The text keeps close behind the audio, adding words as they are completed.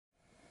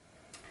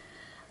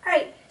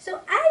Alright,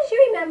 so as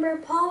you remember,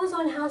 Paul was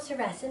on house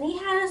arrest and he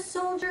had a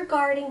soldier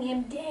guarding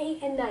him day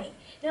and night.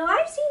 Now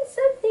I've seen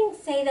some things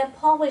say that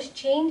Paul was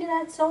chained to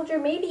that soldier.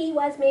 Maybe he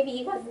was, maybe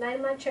he wasn't.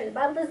 I'm not sure. The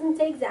Bible doesn't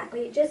say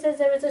exactly. It just says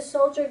there was a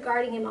soldier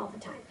guarding him all the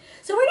time.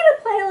 So we're going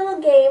to play a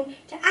little game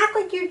to act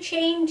like you're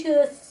chained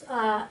to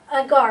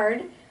a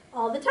guard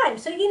all the time.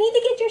 So you need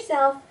to get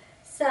yourself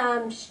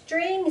some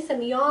string,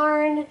 some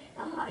yarn,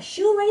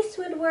 shoelace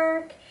would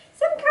work,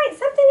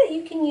 something that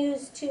you can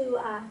use to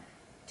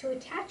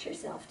attach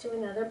yourself to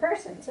another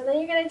person. So then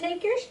you're going to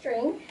take your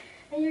string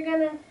and you're going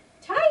to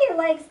tie your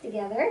legs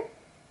together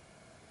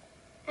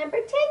and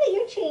pretend that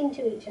you're chained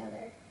to each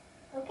other.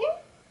 Okay?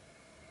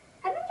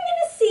 And then you're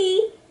going to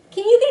see,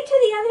 can you get to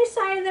the other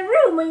side of the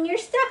room when you're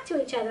stuck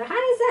to each other? How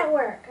does that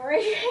work? All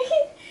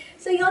right?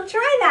 So you'll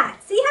try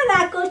that. See how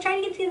that goes. Try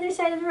to get to the other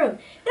side of the room.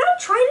 Now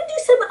try to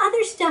do some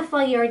other stuff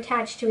while you're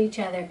attached to each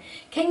other.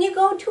 Can you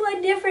go to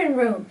a different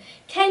room?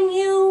 Can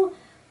you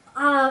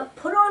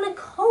put on a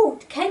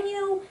coat? Can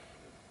you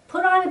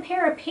put on a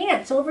pair of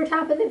pants over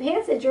top of the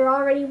pants that you're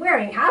already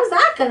wearing? How's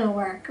that going to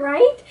work,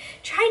 right?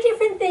 Try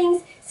different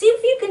things. See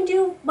if you can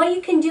do what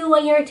you can do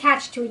while you're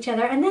attached to each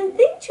other. And then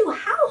think too,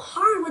 how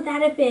hard would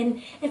that have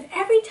been if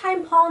every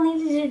time Paul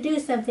needed to do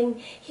something,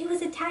 he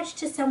was attached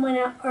to someone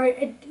else, or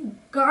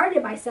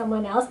guarded by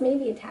someone else,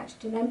 maybe attached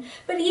to them,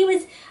 but he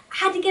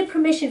had to get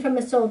permission from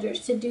the soldiers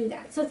to do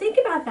that. So think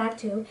about that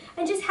too,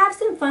 and just have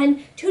some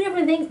fun. Two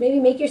different things. Maybe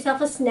make yourself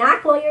a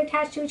snack while you're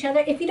attached to each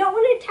other. If you don't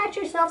want to attach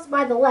yourselves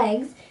by the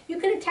legs, you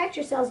can attach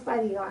yourselves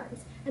by the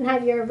arms and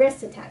have your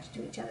wrists attached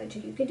to each other too.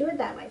 You could do it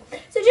that way.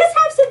 So just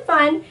have some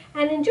fun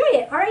and enjoy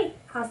it. All right,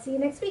 I'll see you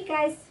next week,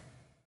 guys.